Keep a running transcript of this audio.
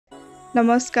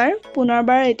নমস্কাৰ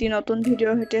পুনৰবাৰ এটি নতুন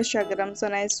ভিডিঅ'ৰ সৈতে স্বাগতম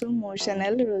জনাইছো মোৰ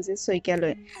চেনেল ৰজি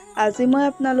শইকীয়ালৈ। আজি মই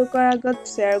আপোনালোকৰ আগত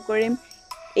শ্বেয়াৰ কৰিম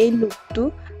এই লুকটো,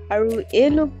 আৰু এই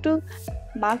লুকটো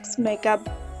মাস্ক মেকআপ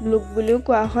লুক বুলিও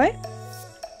কোৱা হয়।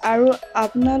 আৰু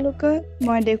আপোনালোকক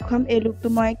মই দেখুৱাম এই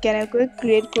লুকটো মই কেনেকৈ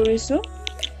ক্ৰিয়েট কৰিছো।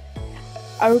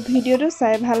 আৰু ভিডিঅ'টো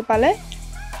চাই ভাল পালে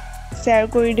শ্বেয়াৰ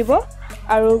কৰি দিব,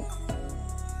 আৰু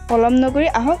পলম নকৰি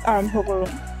আহক আৰম্ভ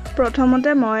কৰোঁ।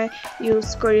 প্ৰথমতে মই ইউজ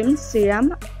কৰিম চিৰাম,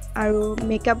 আৰু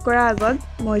মেকআপ কৰাৰ আগত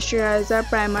ময়শ্চাৰাইজাৰ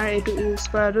প্ৰাইমাৰ এইটো ইউজ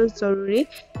কৰাটো জৰুৰী।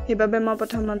 সেইবাবে মই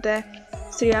প্ৰথমতে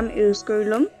চিৰাম ইউজ কৰি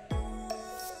ল'ম,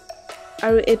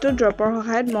 আৰু এইটো ড্ৰপৰ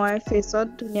সহায়ত মই ফেচত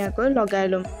ধুনীয়াকৈ লগাই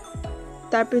ল'ম।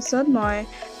 তাৰপিছত মই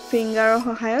ফিংগাৰৰ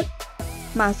সহায়ত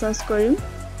মাছাজ কৰিম,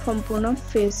 সম্পূৰ্ণ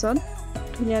ফেচত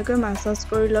ধুনীয়াকৈ মাছাজ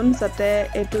কৰি ল'ম, যাতে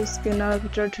এইটো স্কিনৰ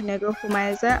ভিতৰত ধুনীয়াকৈ সোমাই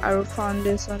যায় আৰু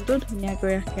ফাউণ্ডেশ্যনটো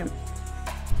ধুনীয়াকৈ ৰাখে।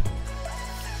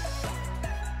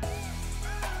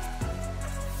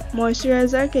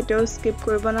 ময়শ্চাৰাইজাৰ কেতিয়াও স্কিপ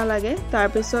কৰিব নালাগে।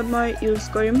 তাৰপিছত মই ইউজ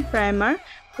কৰিম প্ৰাইমাৰ,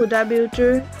 হুডা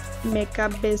বিউটিৰ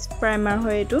মেকআপ বেছ প্ৰাইমাৰ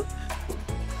হয় এইটো।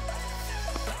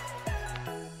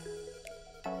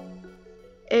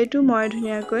 এইটো মই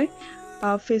ধুনীয়াকৈ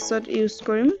ফেচত ইউজ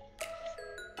কৰিম,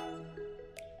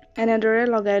 এনেদৰে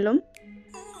লগাই ল'ম।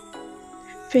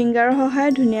 ফিংগাৰৰ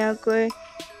সহায়ত ধুনীয়াকৈ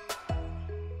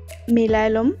মিলাই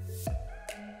ল'ম।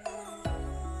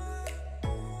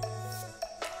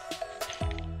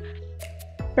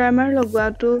 প্ৰাইমাৰ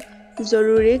লগোৱাটো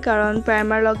জৰুৰী, কাৰণ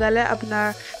প্ৰাইমাৰ লগালে আপোনাৰ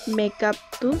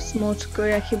মেকআপটো স্মুথকৈ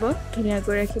ৰাখিব,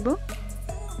 ধুনীয়াকৈ ৰাখিব।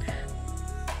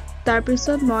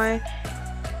 তাৰপিছত মই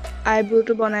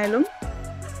আইব্ৰুটো বনাই ল'ম।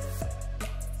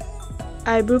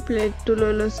 আইব্ৰু প্লেটটো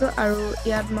লৈ লৈছোঁ, আৰু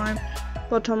ইয়াত মই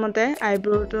প্ৰথমতে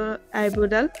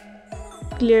আইব্ৰুডাল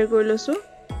ক্লিয়াৰ কৰি লৈছোঁ।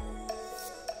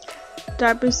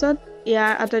 তাৰপিছত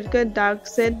ইয়াৰ আটাইতকৈ ডাৰ্ক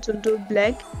শ্বেড যোনটো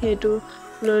ব্লেক, সেইটো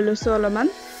লৈ লৈছোঁ অলপমান।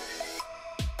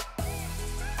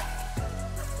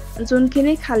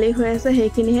 যোনখিনি খালী হৈ আছে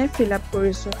সেইখিনিহে ফিল আপ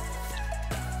কৰিছোঁ।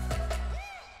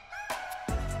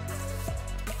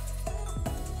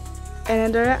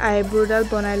 এনেদৰে আইব্ৰুডাল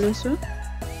বনাই লৈছোঁ।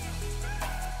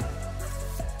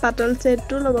 পাতল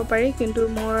শ্বেডটো ল'ব পাৰি, কিন্তু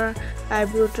মোৰ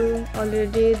আইব্ৰুটো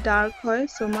অলৰেডি ডাৰ্ক হয়,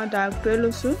 চ' মই ডাৰ্কটোৱে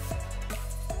লৈছোঁ।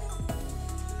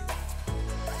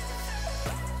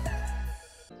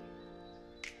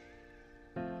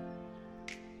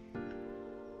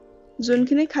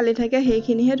 যোনখিনি খালী থাকে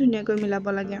সেইখিনিহে ধুনীয়াকৈ মিলাব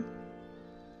লাগে।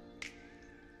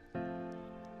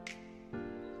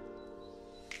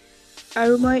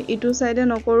 আৰু মই ইটো চাইডে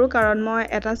নকৰোঁ, কাৰণ মই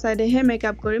এটা চাইডেহে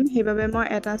মেকআপ কৰিম, সেইবাবে মই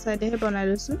এটা চাইডেহে বনাই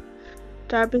লৈছোঁ।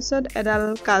 তাৰপিছত এডাল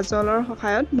কাজলৰ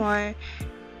সহায়ত মই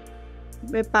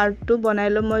পাৰ্টটো বনাই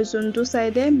ল'ম। মই যোনটো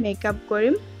চাইডে মেকআপ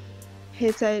কৰিম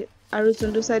সেই চাইড, আৰু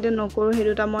যোনটো চাইডে নকৰোঁ সেই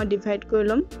দুটা মই ডিভাইড কৰি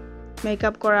ল'ম,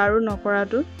 মেকআপ কৰা আৰু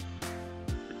নকৰাটো।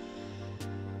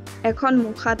 এখন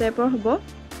মুখা টাইপৰ হ'ব।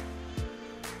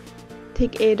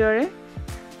 ঠিক এইদৰে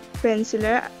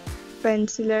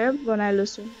পেঞ্চিলেৰে বনাই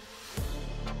লৈছোঁ।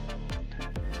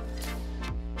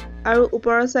 আৰু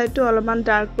ওপৰৰ চাইডটো অলপমান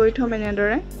ডাৰ্ক কৰি থ'ম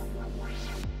এনেদৰে।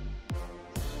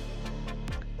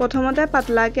 প্ৰথমতে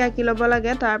পাতলাকৈ আঁকি ল'ব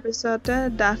লাগে, তাৰপিছতে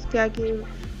ডাঠকৈ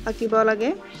আঁকিব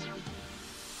লাগে।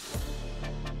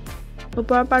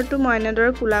 ওপৰৰ পাৰ্টটো মই এনেদৰে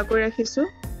কোলা কৰি ৰাখিছোঁ।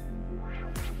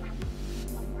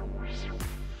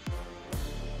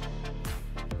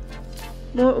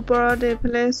 মোৰ ওপৰত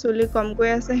এইফালে চুলি কমকৈ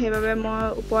আছে, সেইবাবে মই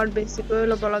ওপৰত বেছিকৈ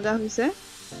ল'ব লগা হৈছে।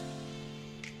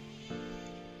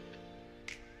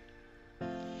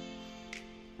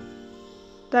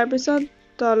 তাৰপিছত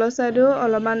তলৰ চাইডেও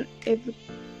অলপমান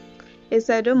এই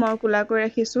চাইডেও মই কোলা কৰি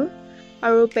ৰাখিছোঁ,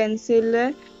 আৰু পেঞ্চিলে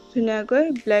ধুনীয়াকৈ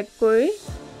ব্লেক কৰি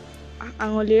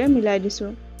আঙুলিৰে মিলাই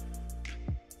দিছোঁ।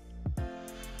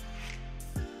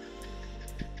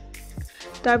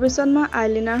 তাৰপিছত মই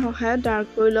আইলাইনাৰ সহায়ত ডাৰ্ক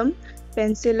কৰি ল'ম।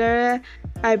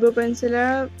 আইব্ৰু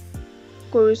পেঞ্চিলেৰে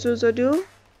কৰিছোঁ যদিও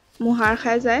মোহাৰ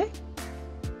খাই যায়,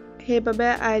 সেইবাবে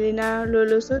আইলাইনাৰ লৈ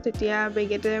লৈছোঁ, তেতিয়া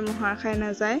বেগেতে মোহাৰ খাই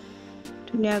নাযায়,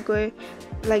 ধুনীয়াকৈ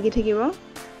লাগি থাকিব।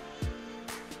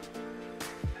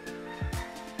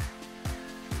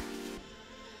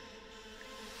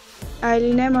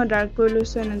 আইলাইনাৰ মই ডাৰ্ক কৰি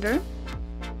লৈছোঁ এনেদৰে।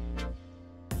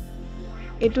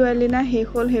 এইটো আইলাইনাৰ শেষ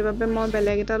হ'ল, সেইবাবে মই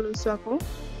বেলেগ এটা লৈছোঁ আকৌ।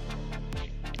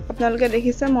 আপোনালোকে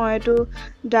দেখিছে মই এইটো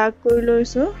ডাৰ্ক কৰি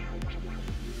লৈছোঁ।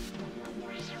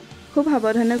 খুব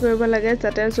সাৱধানে কৰিব লাগে,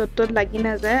 যাতে য'ত ত'ত লাগি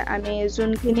নাযায়। আমি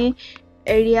যোনখিনি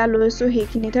এৰিয়া লৈছোঁ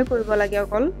সেইখিনিতহে কৰিব লাগে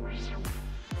অকল।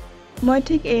 মই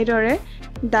ঠিক এইদৰে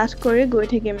ডাঠ কৰি গৈ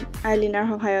থাকিম আইলাইনাৰ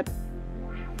সহায়ত।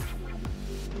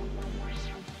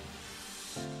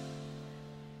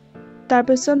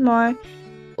 তাৰপিছত মই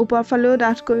ওপৰ ফালেও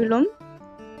ডাঠ কৰি ল'ম।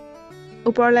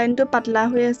 ওপৰ লাইনটো পাতলা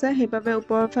হৈ আছে সেইবাবে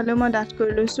ওপৰৰ ফালে মই ডাঠ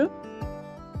কৰি লৈছো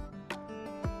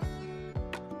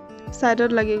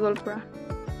সাইডত লাগি গল পুৰা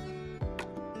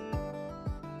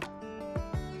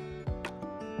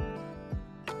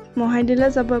মহাই দিলে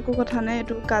যাব একো কথা নাই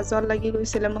এটো কাজল লাগি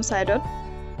গৈছিল মোৰ সাইডত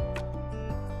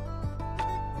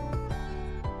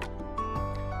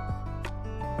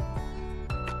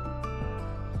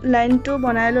লাইনটো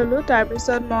বনাই ললো তাৰ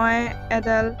পিছত মই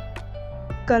এডাল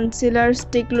কনসিলাৰ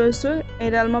ষ্টিক লৈছো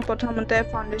এডাল মই প্ৰথমতে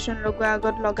ফাউন্ডেশন লগোৱা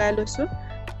আগত লগাই লৈছো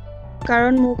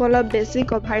কাৰণ মোক অলপ বেছি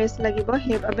কভাৰেজ লাগিব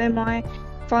সেইবাবে মই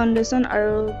ফাউন্ডেশন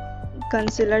আৰু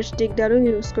কনসিলাৰ ষ্টিক দাৰো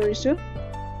ইউজ কৰিছো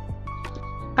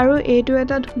আৰু এইটো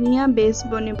এটা ধুনিয়া বেস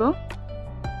বনিব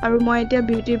আৰু মই এতিয়া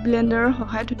বিউটি ব্লেন্ডাৰৰ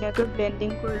সহায়ত ধুনিয়াকৈ ব্লেন্ডিং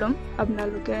কৰি লম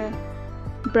আপোনালোকে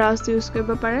ব্ৰাছ ইউজ কৰিব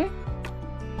পাৰে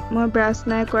মই ব্ৰাছ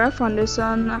নাই কৰা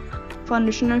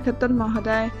ফাউন্ডেশনৰ ক্ষেত্ৰত মই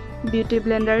সদায় বিউটি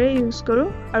ব্লেন্ডাৰে ইউজ কৰো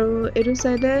আৰু এটো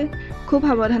সাইডে খুব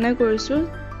সাৱধানে কৰিছো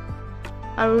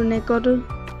আৰু নেকটো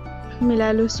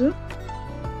মিলাই লৈছো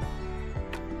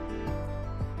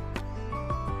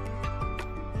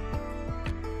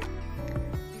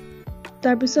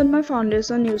তাৰ পিছত মই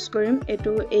ফাউন্ডেশন ইউজ কৰিম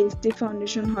এটো HD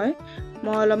ফাউন্ডেশন হয়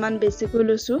মই অলপমান বেছিকৈ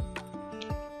লৈছো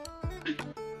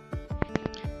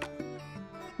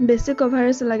বেছি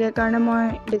কভাৰেজ লাগে কাৰণে মই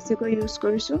বেছিকৈ ইউজ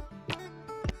কৰিছো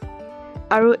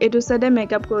আৰু এটো সাইডে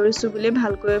মেকআপ কৰিছো বুলি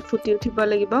ভালকৈ ফুটি উঠিব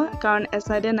লাগিব কাৰণ এ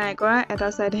সাইডে নাই কৰা এটা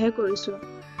সাইডেহে কৰিছো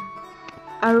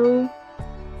আৰু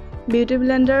বিউটি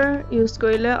ব্লেন্ডাৰ ইউজ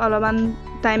কৰিলে অলপমান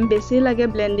টাইম বেছি লাগে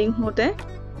ব্লেন্ডিং হতে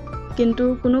কিন্তু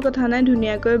কোনো কথা নাই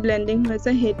ধুনিয়াকৈ ব্লেন্ডিং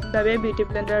হৈছে হেইতভাবে বিউটি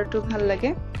ব্লেন্ডাৰটো ভাল লাগে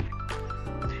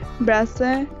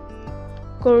ব্ৰাছে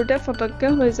কৰোতে ফটককে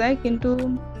হৈ যায় কিন্তু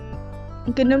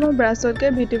মোৰ ব্ৰাছতকে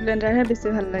বিউটি ব্লেন্ডাৰহে বেছি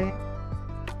ভাল লাগে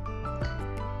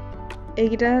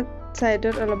এইগিটা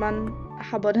সাইডত অলপমান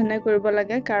সাৱধানে কৰিব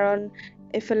লাগে কাৰণ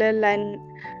এফালে লাইন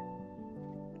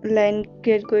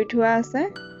ক্ৰিয়েট কৰি থোৱা আছে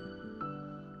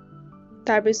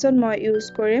তাৰ পিছত মই ইউজ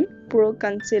কৰিম প্ৰো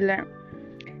কনসিলাৰ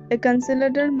এই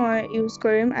কনসিলাৰটো মই ইউজ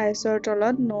কৰিম আইছৰ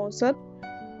তলত নোজত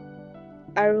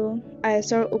আৰু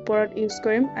আইছৰ ওপৰত ইউজ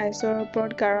কৰিম আইছৰ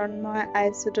ওপৰত কাৰণ মই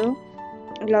আইশ্যাডো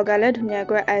লগালে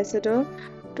ধুনিয়াকৈ আইশ্যাডো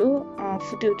তো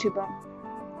ফুটি উঠিব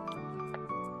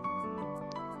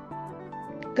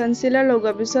কনসিলাৰ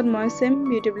লগোৱাৰ পিছত মই সেম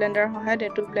বিউটি ব্লেন্ডাৰ সহায়ত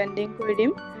এটো ব্লেন্ডিং কৰি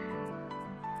দিম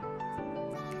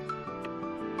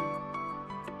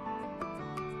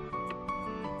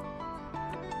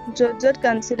যত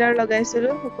কনসিলাৰ লগাইছিলো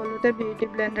সকলোতে বিউটি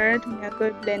ব্লেন্ডাৰে ধুনিয়াকৈ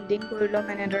ব্লেন্ডিং কৰি লম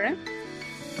এনেদৰে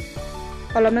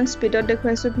অলপমান স্পিডত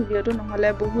দেখুৱাইছো ভিডিওটো নহলে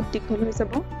বহুত দীঘল হৈ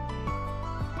যাব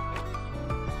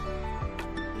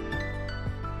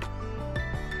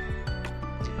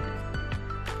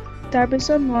তাৰ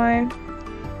পিছত মই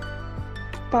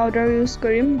পাউডাৰ ইউজ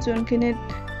কৰিম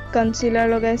যোনখিনিত কনসিলাৰ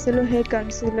লগাইছিলো সেই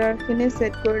কনসিলাৰ খিনি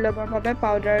সেট কৰি লবৰ বাবে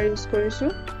পাউডাৰ ইউজ কৰিছো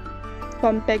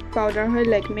কম্পেক্ট পাউডাৰ হয়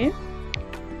লেকমি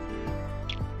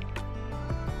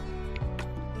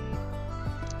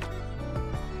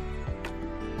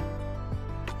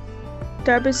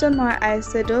তাৰ পিছত মই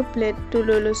আইশ্যাডো প্লেটটো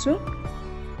লৈ লৈছো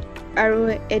আৰু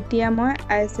এতিয়া মই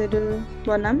আইশ্যাডো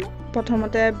বনাম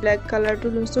প্ৰথমতে ব্ল্যাক কালাৰটো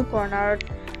লৈছো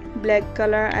কৰ্নাৰত ব্ল্যাক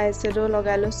কালাৰ আইশ্যাডো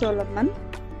লগাই লৈছো অলপমান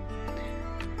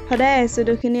সদায়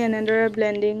আইশ্যাডো খিনি এনেদৰে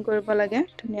ব্লেন্ডিং কৰিব লাগে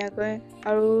ধুনিয়াকৈ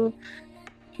আৰু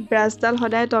ব্ৰাছডাল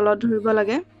সদায় তলত ধৰিব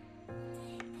লাগে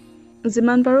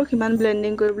যিমান পাৰো কিমান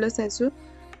ব্লেন্ডিং কৰিবলৈ চাইছো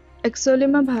একচুয়ালি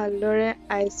মই ভালদৰে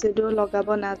আইশ্যাডো লগাব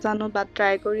নাজানো বা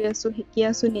ট্ৰাই কৰি আছো শিকি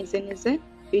আছো নিজে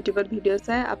ইউটিউবত ভিডিও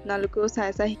চাই আপোনালোকেও চাই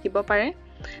শিকিব পাৰে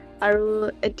আৰু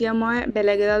এতিয়া মই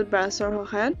বেলেগ এডাল ব্ৰাছৰ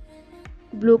সহায়ত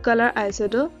ব্লু কালাৰ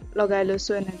আইশ্যাডো লগাই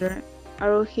লৈছো এনেদৰে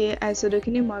আৰু সেই আইশ্যাডো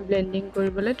খিনি মই ব্লেন্ডিং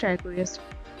কৰিবলৈ ট্ৰাই কৰি আছো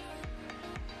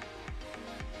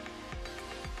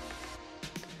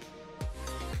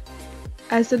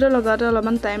আইশ্যাডো লগাওতে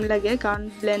অলপমান টাইম লাগে কাৰণ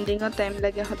ব্লেন্ডিংত টাইম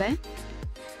লাগে সদায়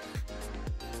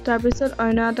তাৰ পিছত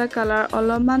অন্য এটা কালাৰ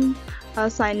অলপমান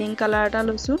শাইনিং কালাৰ এটা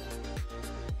লৈছো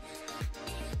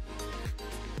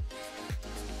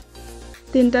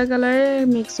তিনটা কালাৰে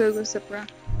মিক্স হৈ গৈছে পুৰা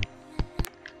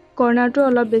কৰ্নাৰটো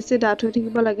অলপ বেছি ডাঠ হৈ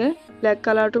থাকিব লাগে ব্ল্যাক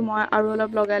কালাৰটো মই আৰু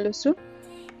অলপ লগাই লৈছো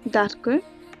ডাঠকৈ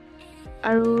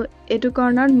আৰু এটো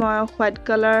কৰ্নাৰত মই হোৱাইট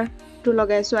কালাৰটো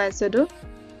লগাইছো আইশ্যাডো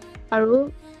আৰু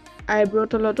আইব্ৰো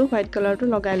তলতো হোৱাইট কালাৰটো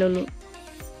লগাই ললো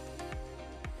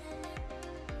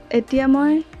এতিয়া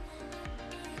মই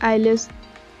আইলেছ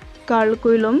কাৰ্ল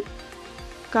কৰি লম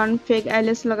কাৰণ ফেক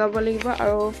আইলেছ লগাব লাগিব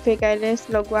আৰু ফেক আইলেছ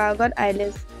লগোৱাৰ আগত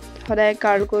আইলেছ সদায়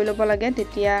কাৰ্ল কৰি ল'ব লাগে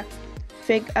তেতিয়া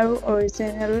ফেক আৰু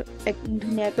অৰিজিনাল এক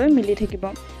ধুনিয়াকৈ মিলি থাকিব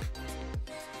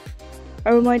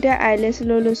আৰু মই এতিয়া আইলেছ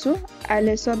লৈ লৈছো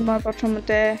আইলেছত মই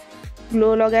প্ৰথমতে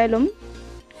গ্লো লগাই লম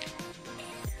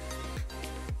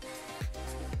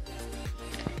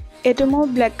এটো মোৰ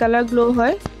ব্ল্যাক কালাৰ গ্লো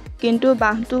হয় কিন্তু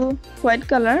বাহটো হোৱাইট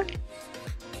কালাৰ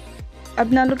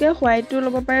আপোনালোকে হোৱাইটটো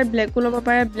ল'ব পাৰে ব্ল্যাকটো ল'ব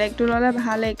পাৰে ব্ল্যাকটো ল'লে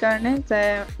ভাল এই কাৰণে যে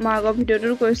মই আগৰ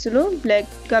ভিডিঅ'টো কৈছিলো ব্ল্যাক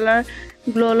কালাৰ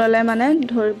গ্লো ল'লে মানে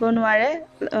ধৰিব নোৱাৰে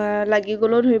লাগি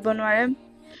গলো ধৰিব নোৱাৰে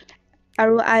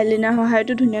আৰু আইলাইনাৰ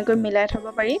সহায়তো ধুনীয়াকৈ মিলাই থব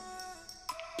পাৰি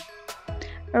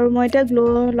আৰু মই এটা গ্লো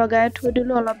লগাই থৈ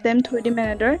দিলো অলপ টাইম থৈ দিম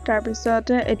এনেদৰে তাৰ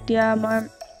পিছত এতিয়া মই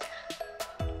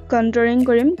কন্ট্ৰোলিং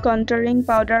কৰিম কন্ট্ৰোলিং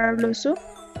পাউডাৰ লৈছো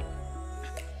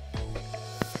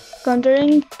কন্ট্ৰোলিং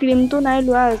ক্ৰীমটো নাই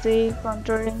লোৱা আজি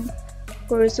কন্ট্ৰোলিং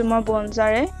কৰিছো মই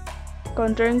বনজাৰে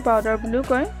কন্ট্ৰোলিং পাউডাৰ বুলিও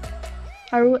কয়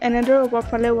আৰু এনেদৰে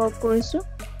ওপৰফালে ৱৰ্ক কৰিছো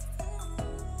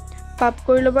পাপ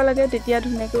কৰি ল'ব লাগে তেতিয়া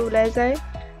ধুনীয়াকৈ ওলাই যায়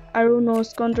আৰু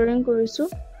নোজ কন্ট্ৰোলিং কৰিছো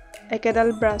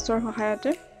একেডাল ব্ৰাছৰ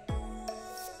সহায়তে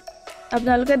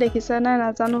আপোনালোকে দেখিছে নাই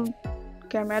নাজানো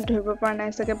কেমেৰাত ধৰিব পৰা নাই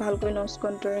চাগে ভালকৈ নোজ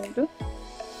কন্ট্ৰোলিংটো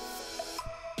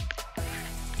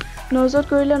নোজত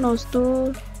কৰিলে নোজটো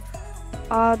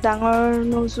ডাঙৰ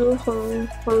নোজো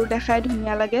সৰু দেখাই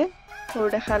ধুনীয়া লাগে সৰু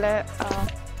দেখালে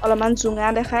অলপমান জুঙা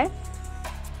দেখায়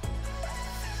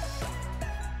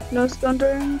নোজ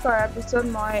কন্ট্ৰোলিং কৰাৰ পিছত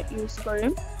মই ইউজ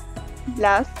কৰিম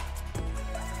ব্লাছ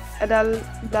এডাল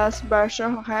ব্লাছ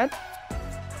ব্ৰাছৰ সহায়ত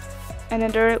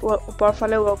এনেদৰে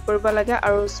ওপৰফালে ৱৰ্ক কৰিব লাগে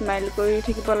আৰু স্মাইল কৰি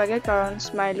থাকিব লাগে কাৰণ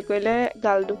স্মাইল কৰিলে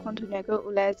গাল দুখন ধুনীয়াকৈ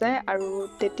ওলাই যায় আৰু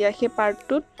তেতিয়া সেই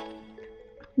পাৰ্টটোত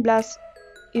ব্লাছ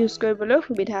ইউজ কৰিবলৈ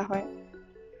সুবিধা হয়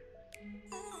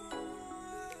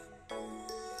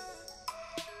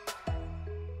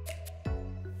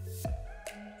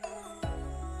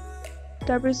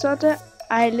তাৰপিছত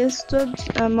আইলেছটো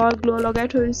মই গ্লো লগাই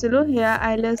থৈ দিছিলো হেয়া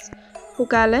আইলেছ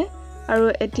শুকালে আৰু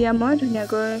এতিয়া মই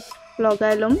ধুনীয়াকৈ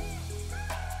লগাই লম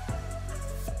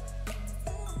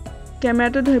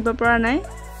কেমেৰাটো ধৰিব পৰা নাই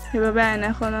সেইবাবে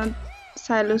আইনাখনত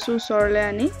চাই লৈছো ওচৰলৈ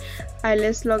আনি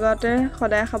আইলেছ লগাওতে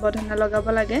সদায় সাৱধানে লগাব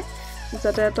লাগে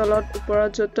যাতে তলত ওপৰত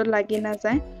য'ত লাগি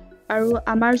নাযায় আৰু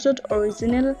আমাৰ য'ত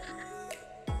অৰিজিনেল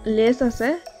লেছ আছে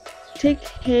ঠিক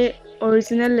সেই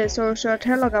অৰিজিনেল লেছৰ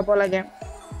ওচৰতহে লগাব লাগে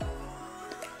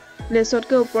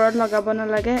লেছতকৈ ওপৰত লগাব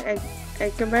নালাগে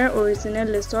একেবাৰে অৰিজিনেল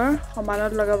লেছৰ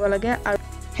সমানত লগাব লাগে আৰু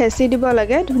হেঁচি দিব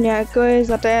লাগে ধুনীয়াকৈ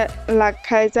যাতে লাগ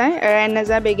খাই যায় এৰাই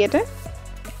নাযায় বেগেতে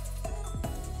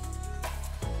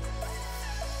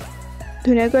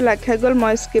ধুনীয়াকৈ লাগ খাই গ'ল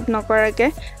মই স্কিপ নকৰাকৈ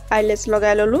আইলেছ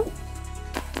লগাই ল'লো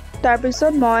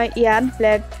তাৰপিছত মই ইয়াত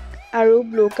ব্লেক আৰু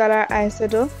ব্লু কালাৰ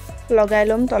আইশ্বেডো লগাই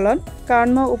ল'ম তলত কাৰণ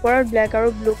মই ওপৰত ব্লেক আৰু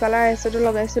ব্লু কালাৰ আইশ্বেডো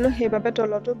লগাইছিলোঁ সেইবাবে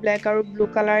তলতো ব্লেক আৰু ব্লু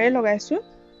কালাৰে লগাইছোঁ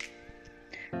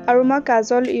আৰু মই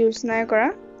কাজল ইউজ নাই কৰা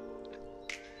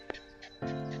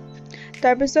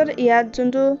তাৰপিছত ইয়াত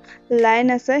যোনটো লাইন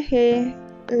আছে সেই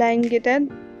লাইন কেইটাত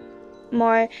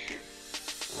মই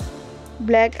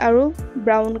ব্লেক আৰু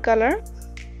ব্ৰাউন কালাৰ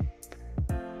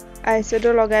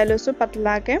আইশ্বেডো লগাই লৈছোঁ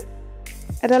পাতলাকৈ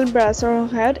এডাল ব্ৰাছৰ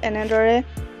সহায়ত এনেদৰে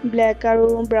ব্লেক আৰু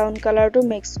ব্ৰাউন কালাৰটো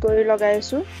মিক্স কৰি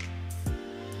লগাইছোঁ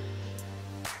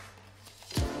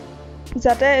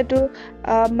যাতে এইটো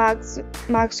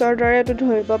মাস্কৰ দৰে এইটো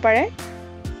ধৰিব পাৰে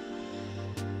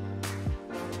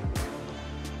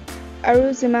আৰু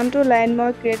যিমানটো লাইন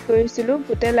মই ক্ৰিয়েট কৰিছিলোঁ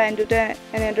গোটেই লাইনটোতে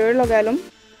এনেদৰে লগাই ল'ম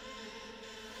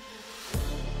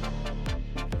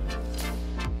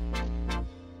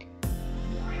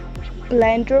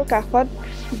লাইনটোৰ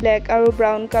কাষত ব্লেক আৰু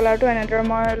ব্ৰাউন কালাৰটো এনেদৰে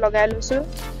মই লগাই লৈছোঁ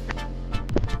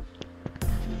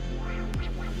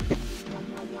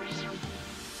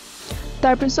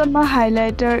তাৰপিছত মই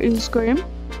হাইলাইটাৰ ইউজ কৰিম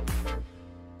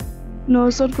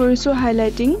নোজত কৰিছোঁ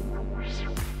হাইলাইটিং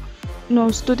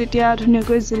নোজটো তেতিয়া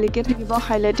ধুনীয়াকৈ জিলিকি থাকিব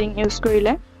হাইলাইটিং ইউজ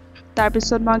কৰিলে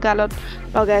তাৰপিছত মই গালত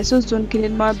লগাইছোঁ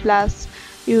যোনখিনিত মই ব্লাছ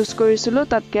ইউজ কৰিছিলোঁ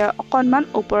তাতকৈ অকণমান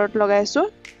ওপৰত লগাইছোঁ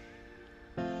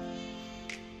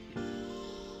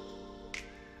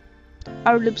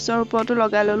আৰু লিপছৰ ওপৰতো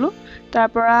লগাই ল'লোঁ তাৰ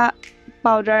পৰা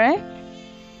পাউডাৰে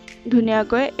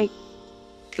ধুনীয়াকৈ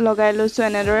লগাই লৈছোঁ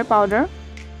এনেদৰে পাউডাৰ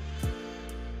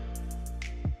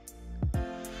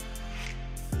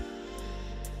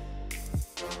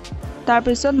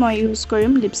তাৰপিছত মই ইউজ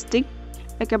কৰিম লিপষ্টিক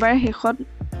একেবাৰে শেষত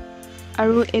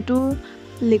আৰু এইটো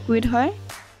লিকুইড হয়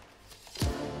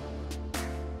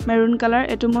মেৰুন কালাৰ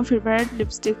এইটো মোৰ ফেভাৰিট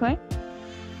লিপষ্টিক হয়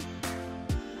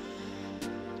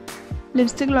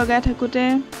লিপষ্টিক লগাই থাকোঁতে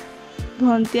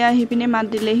ভণ্টিয়ে আহি পিনে মাত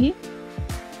দিলেহি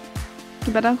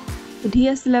কিবা এটা সুধি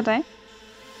আছিলে তাই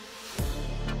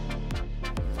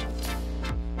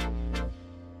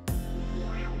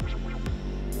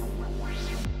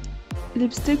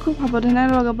লিপষ্টিক খুব সাৱধানে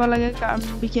লগাব লাগে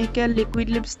বিশেষকৈ লিকুইড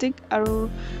লিপষ্টিক আৰু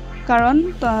কাৰণ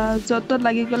য'ত ত'ত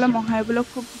লাগি গ'লে মহাৰিবলৈ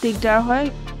খুব দিগদাৰ হয়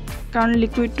কাৰণ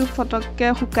লিকুইডটো ফটককৈ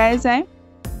শুকাই যায়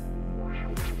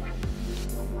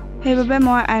সেইবাবে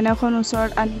মই আইনাখন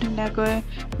ওচৰত আনি ধুনীয়াকৈ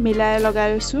মিলাই লগাই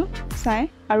লৈছোঁ চাই।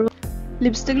 আৰু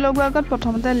লিপষ্টিক লগোৱাৰ আগত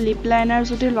প্ৰথমতে লিপ লাইনাৰ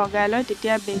যদি লগাই লয়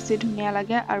তেতিয়া বেছি ধুনীয়া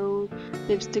লাগে আৰু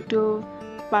লিপষ্টিকটো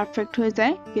পাৰফেক্ট হৈ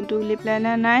যায়। কিন্তু লিপ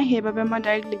লাইনাৰ নাই, সেইবাবে মই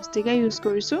ডাইৰেক্ট লিপষ্টিকে ইউজ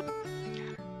কৰিছোঁ।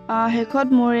 শেষত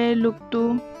মোৰ এই লুকটো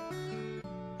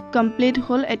কমপ্লিট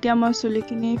হ'ল। এতিয়া মই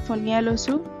চুলিখিনি ফনিয়াই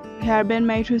লৈছোঁ, হেয়াৰ বেণ্ড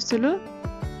মাৰি থৈছিলোঁ।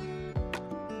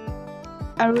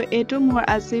 আৰু এইটো মোৰ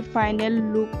আজি ফাইনেল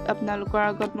লুক। আপোনালোকৰ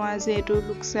আগত মই আজি এইটো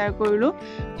লুক শ্বেয়াৰ কৰিলোঁ।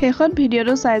 শেষত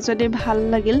ভিডিঅ'টো চাই যদি ভাল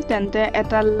লাগিল তেন্তে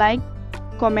এটা লাইক,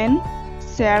 কমেণ্ট,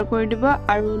 শ্বেয়াৰ কৰি দিব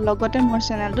আৰু লগতে মোৰ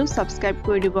চেনেলটো ছাবস্ক্ৰাইব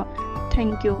কৰি দিব।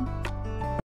 Thank U.